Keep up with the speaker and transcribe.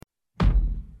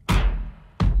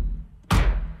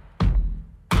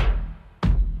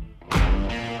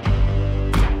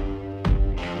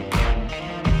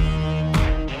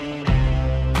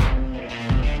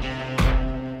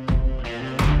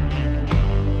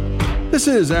This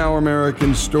is Our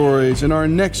American Stories, and our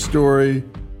next story,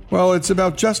 well, it's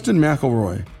about Justin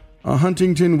McElroy, a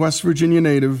Huntington, West Virginia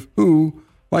native who,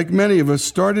 like many of us,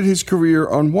 started his career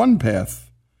on one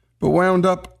path, but wound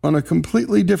up on a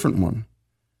completely different one.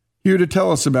 Here to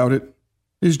tell us about it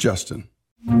is Justin.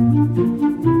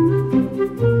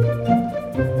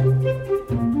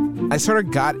 I sort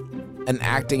of got an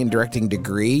acting and directing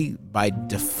degree by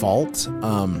default,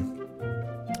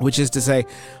 which is to say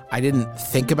I didn't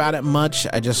think about it much.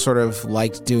 I just sort of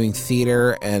liked doing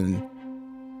theater and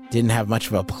didn't have much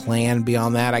of a plan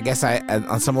beyond that. I guess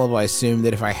on some level, I assumed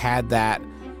that if I had that,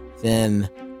 then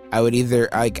I would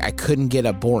I couldn't get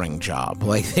a boring job.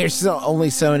 Like, there's only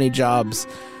so many jobs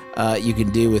you can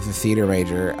do with a theater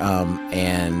major,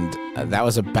 and that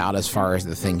was about as far as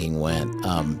the thinking went.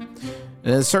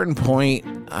 At a certain point,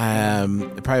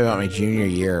 probably about my junior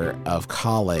year of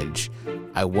college,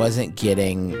 I wasn't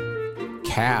getting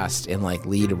cast in like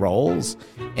lead roles,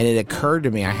 and it occurred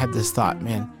to me, I had this thought,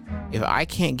 man, if I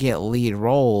can't get lead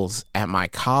roles at my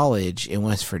college in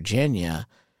West Virginia,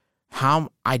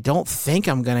 I don't think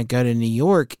I'm going to go to New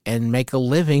York and make a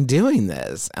living doing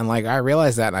this. And like, I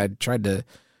realized that, and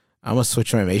I almost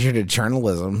switched my major to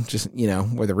journalism, just,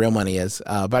 where the real money is.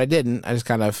 But I didn't. I just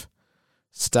kind of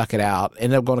stuck it out.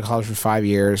 Ended up going to college for 5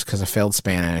 years because I failed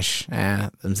Spanish.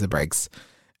 Them's the breaks.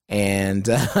 And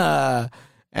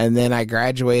then I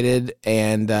graduated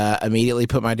and immediately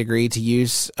put my degree to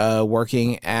use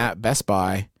working at Best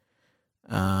Buy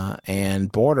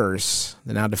and Borders,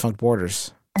 the now defunct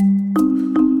Borders.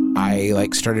 I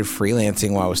started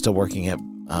freelancing while I was still working at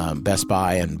Best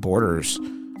Buy and Borders,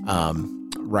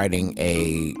 writing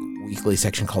a weekly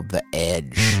section called The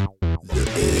Edge.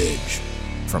 The Edge.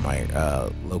 From my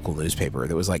local newspaper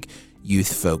that was like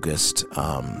youth focused,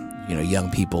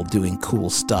 young people doing cool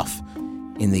stuff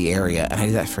in the area. And I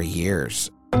did that for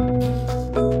years. I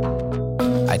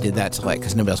did that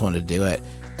because nobody else wanted to do it.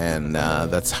 And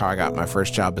that's how I got my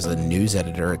first job as a news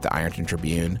editor at the Ironton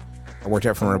Tribune. I worked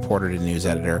out from a reporter to news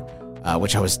editor,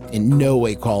 which I was in no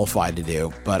way qualified to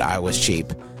do, but I was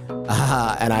cheap.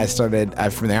 And I started,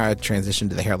 from there I transitioned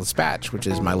to the Herald-Dispatch, which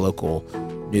is my local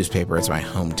newspaper. It's my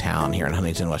hometown here in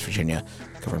Huntington, West Virginia,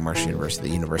 covering Marshall University,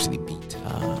 the university beat,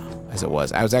 as it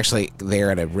was. I was actually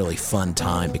there at a really fun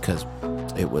time because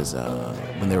it was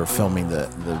when they were filming the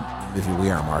movie We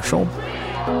Are Marshall,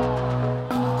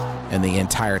 and the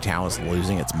entire town was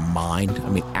losing its mind. I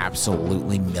mean,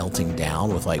 absolutely melting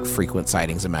down with frequent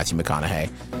sightings of Matthew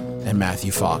McConaughey and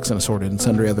Matthew Fox and assorted and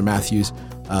sundry other Matthews.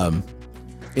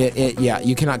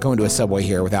 You cannot go into a Subway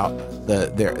here without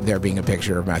there being a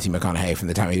picture of Matthew McConaughey from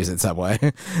the time he was at Subway.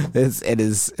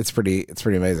 It's pretty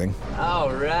amazing.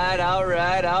 All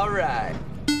right.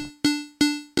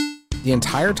 The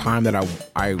entire time that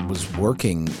I was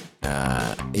working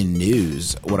in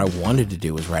news, what I wanted to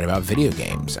do was write about video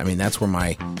games. I mean, that's where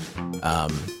my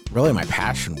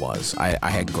passion was. I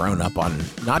had grown up on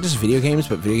not just video games,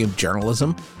 but video game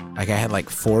journalism. I had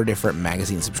 4 different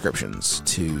magazine subscriptions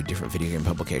to different video game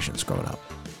publications growing up.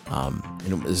 And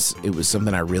it was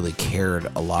something I really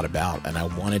cared a lot about, and I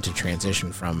wanted to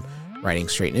transition from writing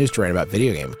straight news to write about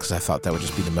video games because I thought that would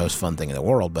just be the most fun thing in the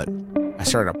world. But I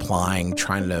started applying,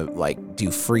 trying to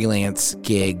do freelance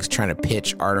gigs, trying to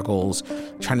pitch articles,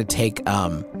 trying to take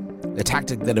the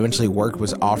tactic that eventually worked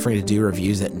was offering to do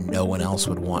reviews that no one else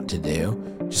would want to do,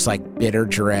 just bitter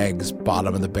dregs,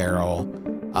 bottom of the barrel,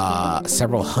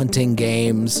 several hunting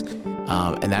games,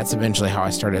 and that's eventually how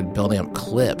I started building up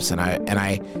clips. And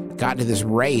I got into this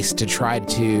race to try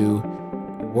to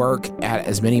work at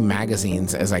as many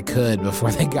magazines as I could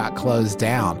before they got closed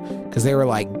down, because they were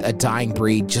a dying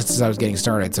breed just as I was getting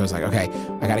started. So I was okay,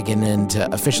 I got to get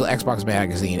into Official Xbox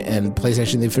Magazine and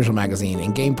PlayStation The Official Magazine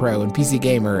and GamePro and PC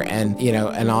Gamer and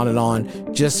and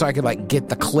on, just so I could get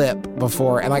the clip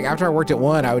before. And after I worked at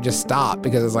one, I would just stop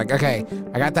because it's okay,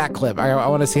 I got that clip. I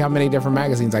want to see how many different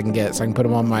magazines I can get so I can put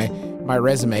them on my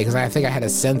resume, because I think I had a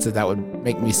sense that would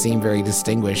make me seem very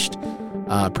distinguished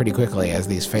pretty quickly as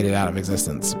these faded out of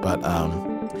existence. But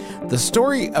the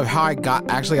story of how I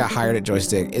actually got hired at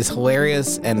Joystick is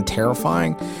hilarious and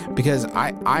terrifying, because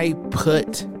I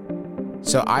put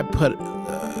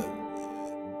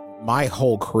my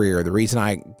whole career, the reason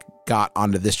I got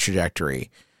onto this trajectory,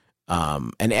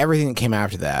 and everything that came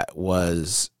after that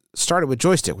started with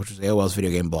Joystick, which was AOL's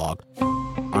video game blog.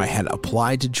 I had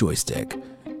applied to Joystick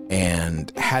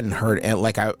and hadn't heard, and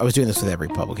I was doing this with every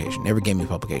publication, every gaming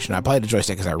publication. I applied to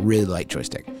Joystick because I really liked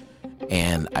Joystick,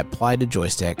 and I applied to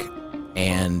Joystick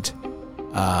and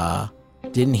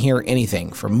didn't hear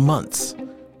anything for months,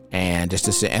 and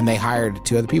they hired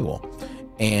 2 other people,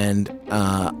 and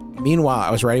Meanwhile, I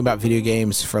was writing about video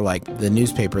games for like the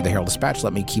newspaper, the Herald Dispatch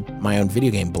let me keep my own video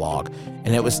game blog.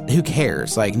 And it was, who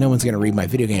cares? Like, no one's going to read my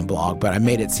video game blog, but I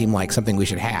made it seem like something we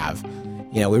should have.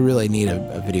 You know, we really need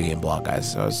a video game blog,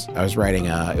 guys. So I was writing,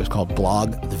 it was called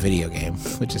Blog the Video Game,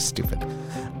 which is stupid.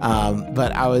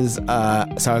 But I was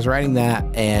writing that,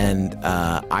 and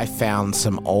I found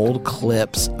some old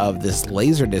clips of this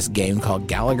Laserdisc game called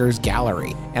Gallagher's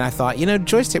Gallery. And I thought, you know,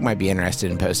 Joystick might be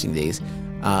interested in posting these.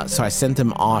 So I sent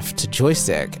them off to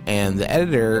Joystick, and the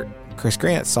editor, Chris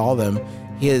Grant, saw them.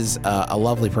 He is a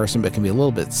lovely person, but can be a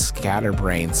little bit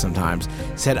scatterbrained sometimes.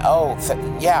 Said,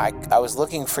 I was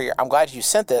looking for I'm glad you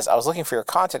sent this. I was looking for your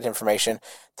contact information.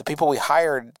 The people we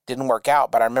hired didn't work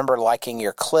out, but I remember liking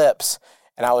your clips,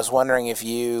 and I was wondering if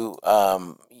you,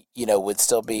 would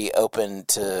still be open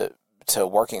to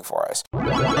working for us.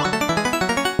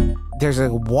 There's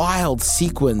a wild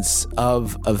sequence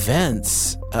of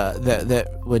events that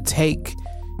would take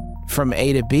from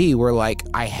A to B, where like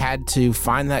I had to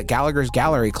find that Gallagher's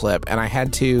Gallery clip, and I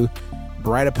had to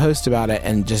write a post about it,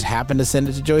 and just happened to send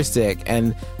it to Joystick.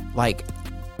 And like,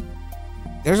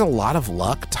 there's a lot of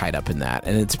luck tied up in that,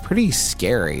 and it's pretty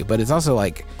scary, but it's also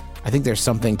like, I think there's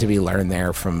something to be learned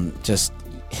there from just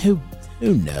who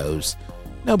knows.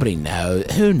 Nobody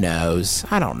knows. Who knows?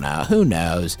 I don't know. Who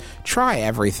knows? Try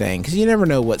everything, because you never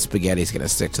know what spaghetti's going to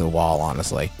stick to the wall,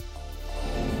 honestly.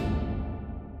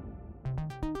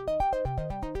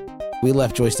 We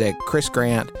left Joystick. Chris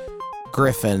Grant,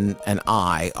 Griffin, and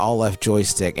I all left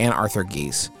Joystick, and Arthur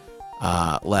Geese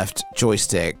left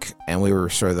Joystick, and we were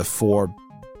sort of the four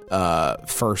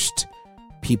first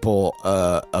people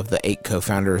of the 8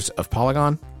 co-founders of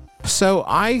Polygon. So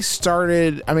I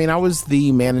was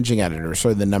the managing editor,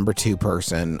 sort of the number 2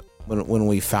 person when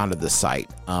we founded the site.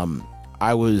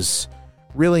 I was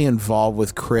really involved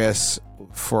with Chris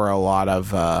for a lot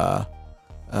of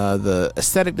the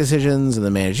aesthetic decisions and the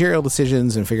managerial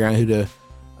decisions, and figuring out who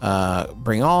to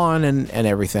bring on and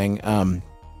everything.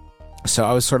 So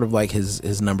I was sort of like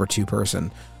his number 2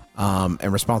 person,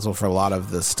 and responsible for a lot of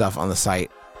the stuff on the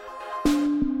site.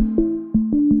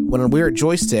 When we were at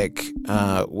Joystick,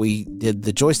 we did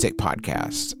the Joystick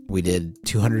podcast. We did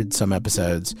 200 some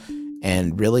episodes,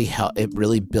 and it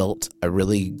really built a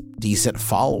really decent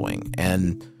following.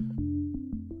 And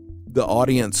the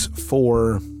audience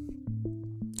for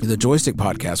the Joystick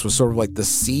podcast was sort of like the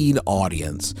seed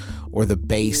audience, or the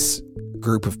base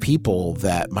group of people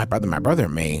that my brother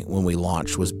and me, when we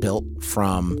launched, was built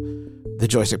from the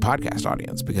Joystick podcast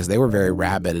audience, because they were very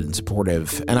rabid and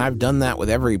supportive. And I've done that with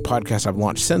every podcast I've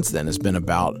launched since then. It's been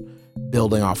about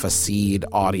building off a seed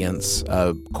audience,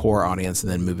 a core audience,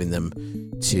 and then moving them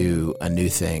to a new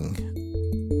thing.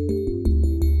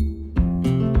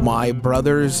 My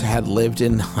brothers had lived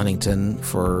in Huntington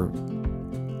for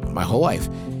my whole life.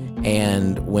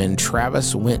 And when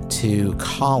Travis went to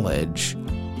college,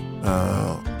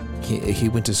 he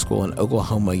went to school in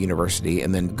Oklahoma University,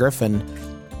 and then Griffin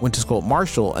went to school at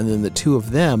Marshall, and then the two of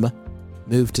them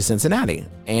moved to Cincinnati.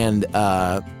 And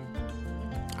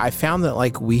I found that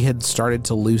like we had started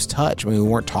to lose touch. I mean, we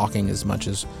weren't talking as much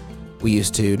as we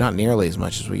used to, not nearly as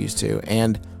much as we used to.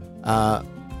 And I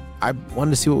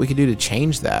wanted to see what we could do to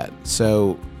change that.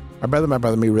 So my brother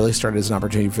and me really started as an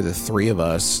opportunity for the three of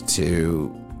us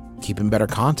to keep in better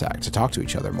contact, to talk to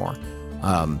each other more.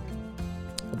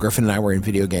 Griffin and I were in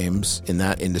video games in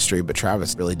that industry, but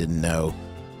Travis really didn't know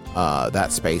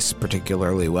that space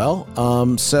particularly well.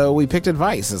 So we picked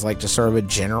advice as like just sort of a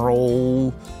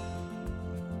general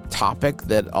topic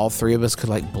that all three of us could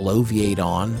like bloviate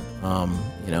on,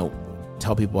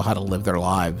 tell people how to live their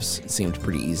lives. It seemed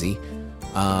pretty easy.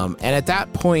 And at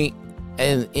that point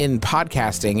in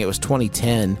podcasting, it was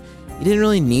 2010. You didn't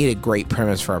really need a great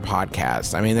premise for a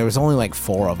podcast. I mean, there was only like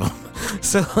 4 of them.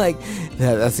 So like,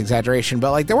 that's exaggeration,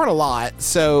 but like there weren't a lot.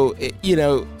 So, it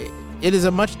is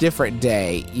a much different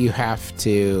day. You have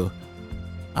to,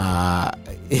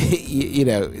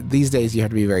 these days you have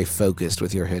to be very focused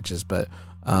with your hitches, but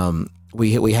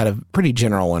we had a pretty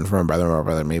general one from my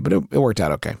brother and me, but it worked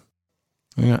out okay.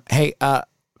 Yeah. Hey,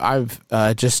 I've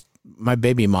my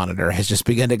baby monitor has just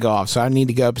begun to go off, so I need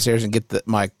to go upstairs and get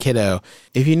my kiddo.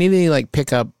 If you need any like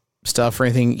pickup stuff or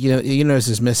anything, you notice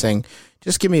is missing,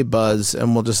 just give me a buzz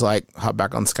and we'll just like hop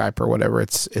back on Skype or whatever.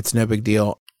 It's no big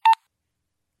deal.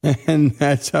 And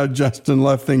that's how Justin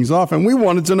left things off, and we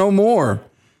wanted to know more.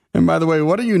 And by the way,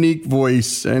 what a unique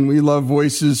voice, and we love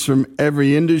voices from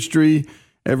every industry,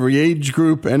 every age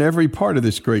group, and every part of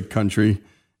this great country.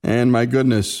 And my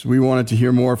goodness, we wanted to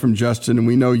hear more from Justin, and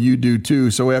we know you do too.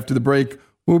 So after the break,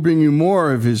 we'll bring you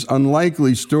more of his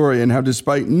unlikely story and how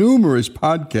despite numerous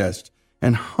podcasts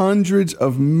and hundreds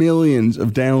of millions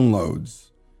of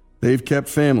downloads, they've kept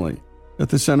family at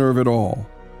the center of it all.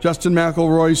 Justin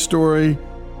McElroy's story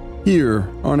here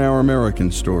on Our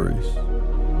American Stories.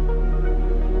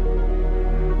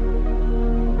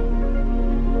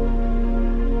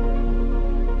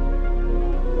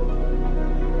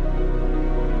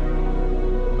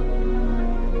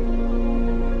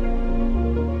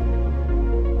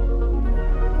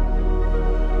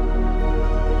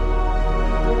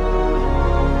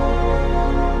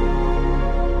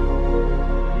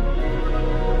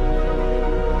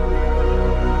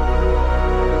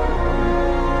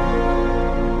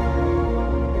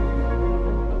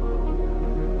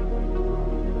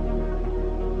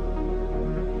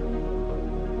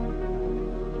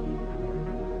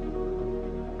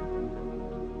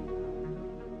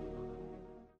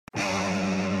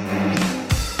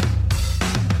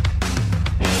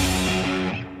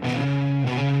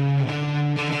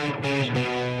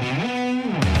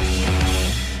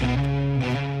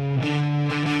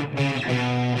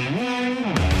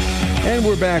 And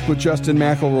we're back with Justin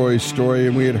McElroy's story,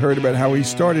 and we had heard about how he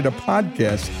started a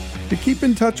podcast to keep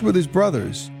in touch with his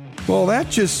brothers. Well, that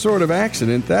just sort of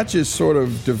accident, that just sort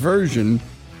of diversion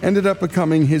ended up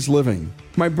becoming his living.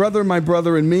 My Brother,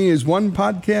 and Me is one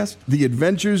podcast, The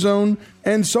Adventure Zone,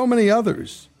 and so many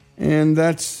others. And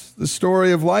that's the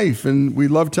story of life, and we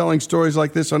love telling stories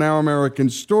like this on Our American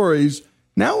Stories.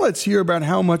 Now let's hear about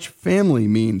how much family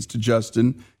means to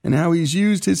Justin and how he's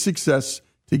used his success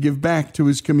to give back to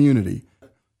his community.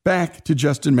 Back to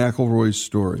Justin McElroy's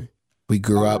story. We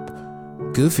grew up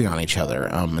goofing on each other,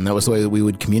 and that was the way that we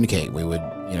would communicate. We would,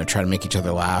 try to make each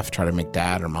other laugh, try to make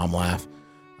dad or mom laugh.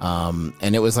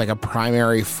 And it was like a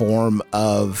primary form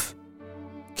of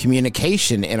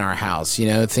communication in our house.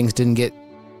 Things didn't get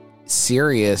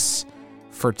serious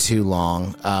for too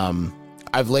long.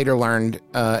 I've later learned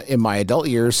in my adult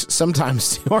years,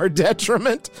 sometimes to our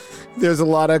detriment, there's a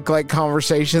lot of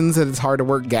conversations that it's hard to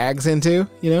work gags into,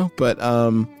 but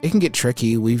it can get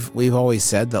tricky. We've always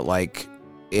said that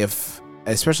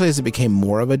especially as it became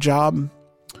more of a job,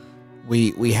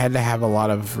 we had to have a lot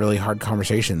of really hard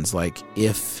conversations.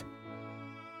 If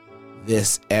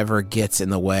this ever gets in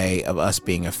the way of us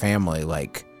being a family,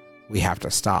 we have to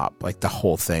stop. The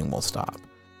whole thing will stop.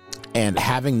 And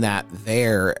having that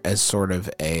there as sort of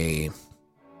a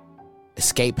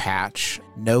escape hatch,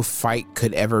 no fight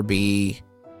could ever be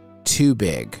too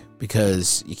big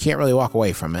because you can't really walk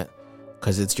away from it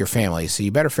because it's your family. So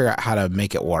you better figure out how to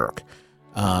make it work.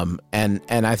 And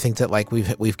I think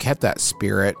that we've kept that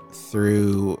spirit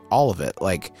through all of it.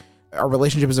 Our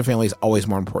relationship as a family is always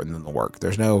more important than the work.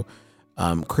 There's no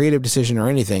creative decision or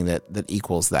anything that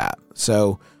equals that.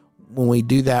 So when we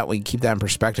do that, we keep that in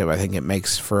perspective. I think it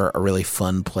makes for a really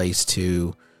fun place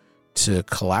to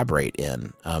collaborate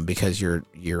in because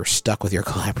you're stuck with your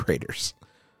collaborators.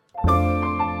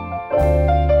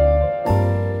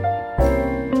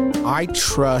 I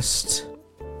trust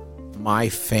my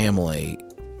family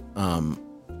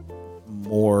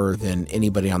more than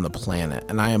anybody on the planet,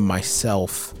 and I am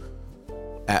myself.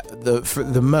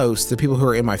 The people who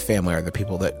are in my family are the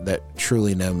people that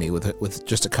truly know me, with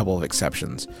just a couple of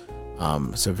exceptions.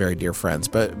 So very dear friends,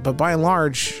 but by and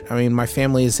large, my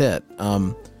family is it.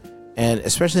 And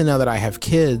especially now that I have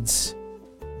kids,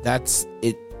 that's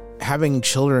it. Having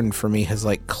children for me has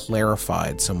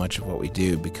clarified so much of what we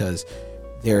do because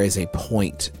there is a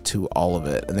point to all of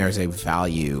it, and there's a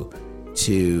value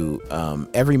to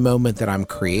every moment that I'm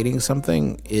creating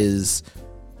something is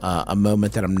a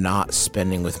moment that I'm not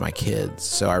spending with my kids.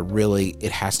 So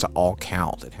it has to all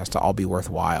count. It has to all be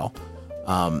worthwhile.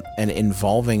 And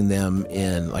involving them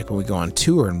in when we go on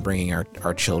tour and bringing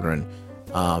our children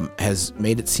has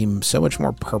made it seem so much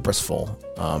more purposeful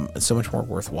and so much more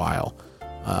worthwhile.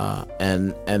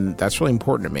 And that's really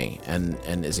important to me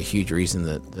and is a huge reason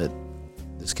that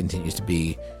this continues to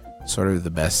be sort of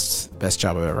the best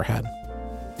job I've ever had.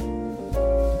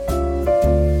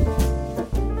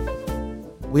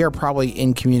 We are probably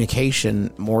in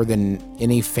communication more than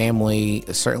any family,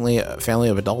 certainly a family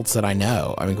of adults that I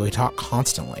know. We talk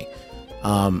constantly.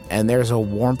 And there's a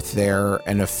warmth there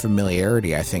and a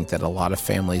familiarity, I think, that a lot of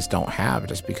families don't have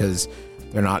just because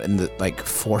they're not in the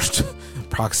forced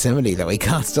proximity that we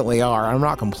constantly are. I'm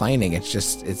not complaining. It's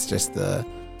just the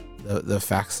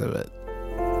facts of it.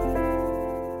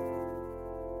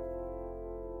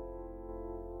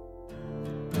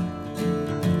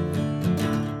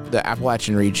 The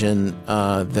Appalachian region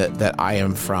that I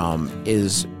am from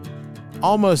is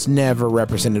almost never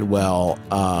represented well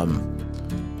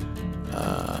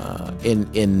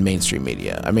in mainstream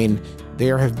media.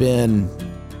 There have been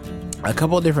a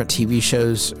couple of different TV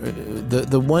shows.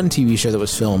 The one TV show that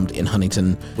was filmed in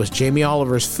Huntington was Jamie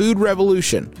Oliver's Food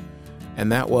Revolution,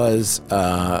 and that was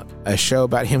a show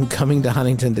about him coming to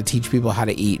Huntington to teach people how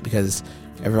to eat because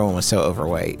everyone was so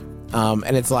overweight.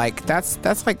 And it's like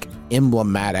that's like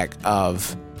emblematic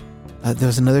of. There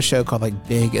was another show called like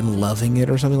Big and Loving It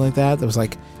or something like that. There was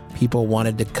like people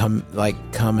wanted to come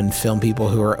and film people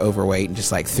who are overweight and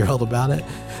just like thrilled about it.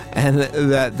 And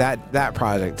that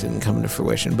project didn't come to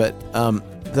fruition. But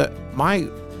my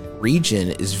region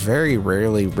is very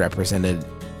rarely represented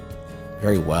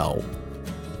very well.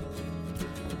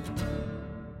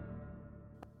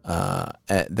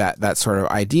 That sort of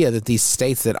idea that these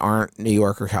states that aren't New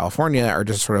York or California are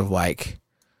just sort of like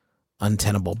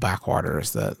untenable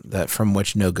backwaters that from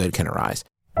which no good can arise.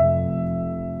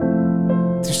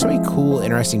 There's so many cool,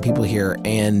 interesting people here,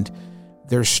 and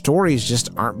their stories just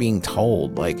aren't being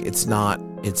told. Like it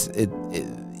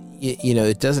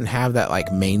doesn't have that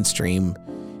like mainstream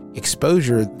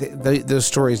exposure. Those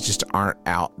stories just aren't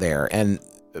out there. And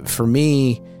for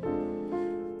me,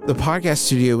 the podcast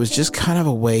studio was just kind of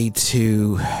a way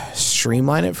to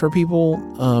streamline it for people,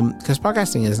 because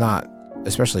podcasting is not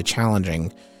especially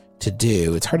challenging to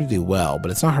do. It's hard to do well,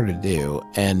 but it's not hard to do.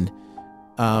 And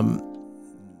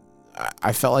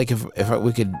I felt like if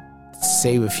we could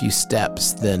save a few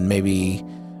steps, then maybe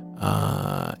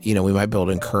we might be able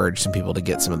to encourage some people to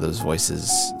get some of those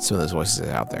voices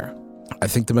out there. I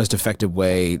think the most effective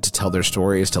way to tell their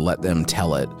story is to let them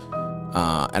tell it.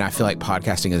 And I feel like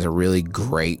podcasting is a really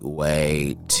great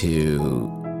way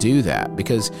to do that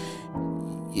because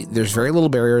there's very little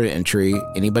barrier to entry.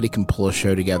 Anybody can pull a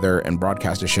show together and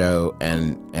broadcast a show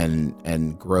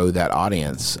and grow that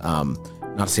audience.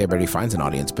 Not to say everybody finds an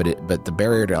audience, but the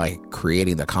barrier to like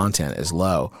creating the content is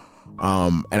low.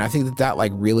 And I think that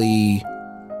like really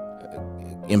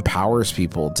empowers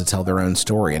people to tell their own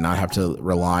story and not have to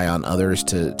rely on others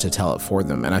to tell it for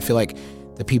them. And I feel like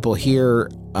the people here,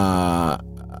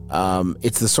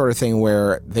 it's the sort of thing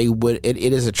where it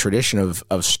is a tradition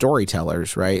of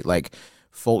storytellers, right? Like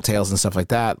folk tales and stuff like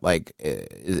that, like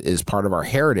is part of our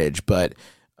heritage. But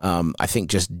I think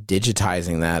just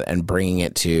digitizing that and bringing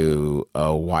it to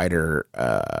a wider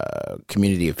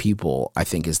community of people, I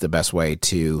think is the best way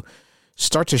to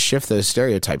start to shift those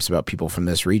stereotypes about people from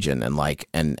this region. And I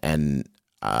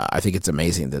think it's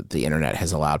amazing that the internet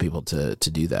has allowed people to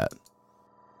do that.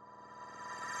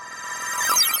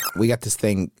 We got this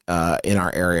thing in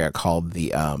our area called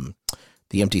the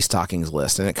Empty Stockings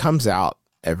list, and it comes out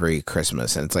every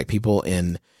Christmas, and it's like people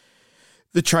in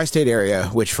the tri-state area,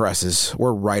 which for us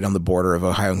we're right on the border of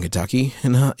Ohio and Kentucky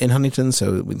in Huntington,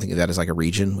 so we think of that as like a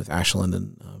region with Ashland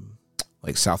and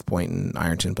like South Point and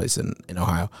Ironton place in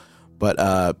Ohio.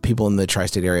 But people in the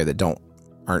tri-state area that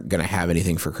aren't going to have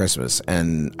anything for Christmas.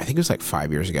 And I think it was like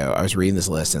 5 years ago, I was reading this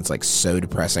list, and it's like so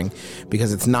depressing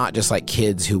because it's not just like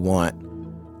kids who want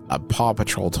a Paw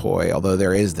Patrol toy, although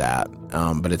there is that,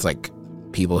 but it's like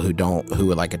people who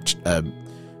would like a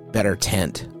better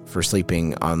tent for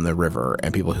sleeping on the river,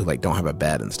 and people who like don't have a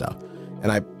bed and stuff.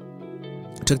 And I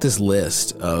took this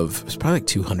list of, it's probably like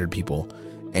 200 people,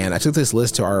 and I took this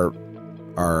list to our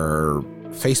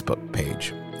Facebook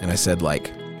page, and I said,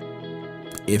 like,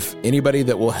 if anybody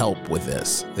that will help with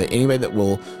this, that anybody that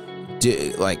will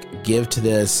give to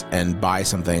this and buy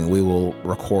something, we will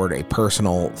record a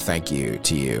personal thank you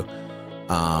to you.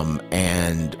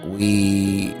 And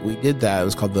we did that. It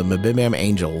was called the Mabim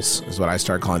Angels is what I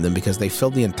started calling them, because they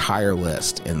filled the entire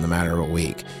list in the matter of a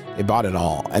week. They bought it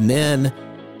all. And then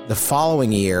the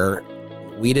following year,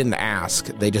 we didn't ask,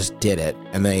 they just did it.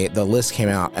 And the list came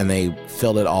out and they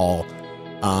filled it all.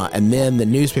 And then the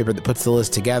newspaper that puts the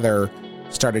list together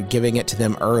started giving it to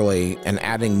them early and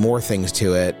adding more things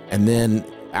to it. And then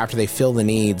after they fill the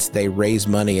needs, they raise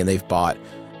money and they've bought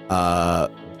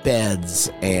beds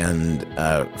and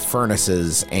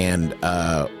furnaces and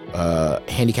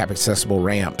handicap accessible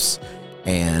ramps.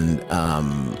 And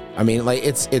I mean, like,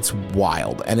 it's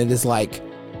wild. And it is like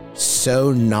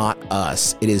so not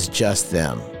us. It is just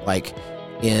them. Like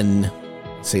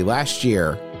last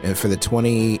year, and for the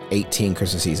 2018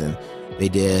 Christmas season, they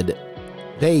did,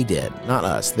 not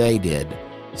us, they did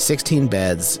 16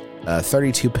 beds,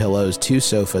 32 pillows, 2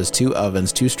 sofas, 2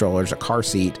 ovens, 2 strollers, a car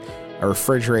seat, a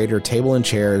refrigerator, table and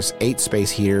chairs, 8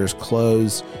 space heaters,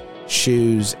 clothes,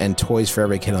 shoes, and toys for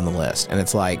every kid on the list. And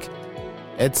it's like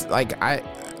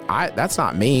I that's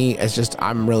not me. It's just,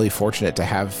 I'm really fortunate to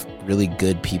have really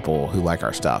good people who like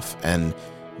our stuff. And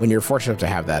when you're fortunate to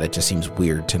have that, it just seems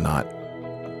weird to not,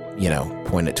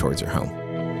 point it towards your home.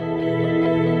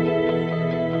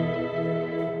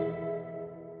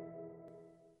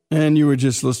 And you were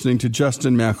just listening to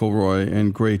Justin McElroy,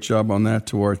 and great job on that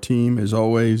to our team, as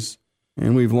always.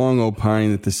 And we've long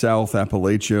opined that the South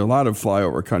Appalachia, a lot of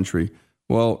flyover country,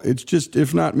 well, it's just,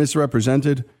 if not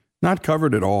misrepresented, not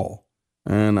covered at all.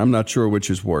 And I'm not sure which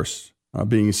is worse,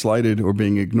 being slighted or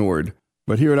being ignored.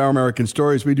 But here at Our American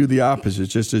Stories, we do the opposite,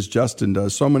 just as Justin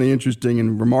does. So many interesting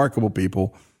and remarkable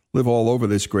people live all over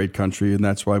this great country, and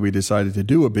that's why we decided to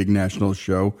do a big national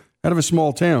show out of a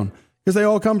small town, because they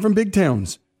all come from big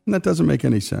towns, and that doesn't make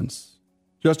any sense.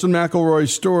 Justin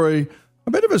McElroy's story,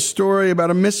 a bit of a story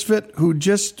about a misfit who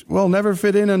just, well, never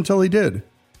fit in until he did,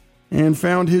 and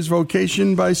found his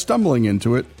vocation by stumbling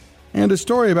into it, and a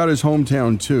story about his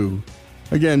hometown, too.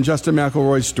 Again, Justin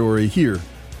McElroy's story here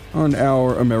on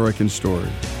Our American Story.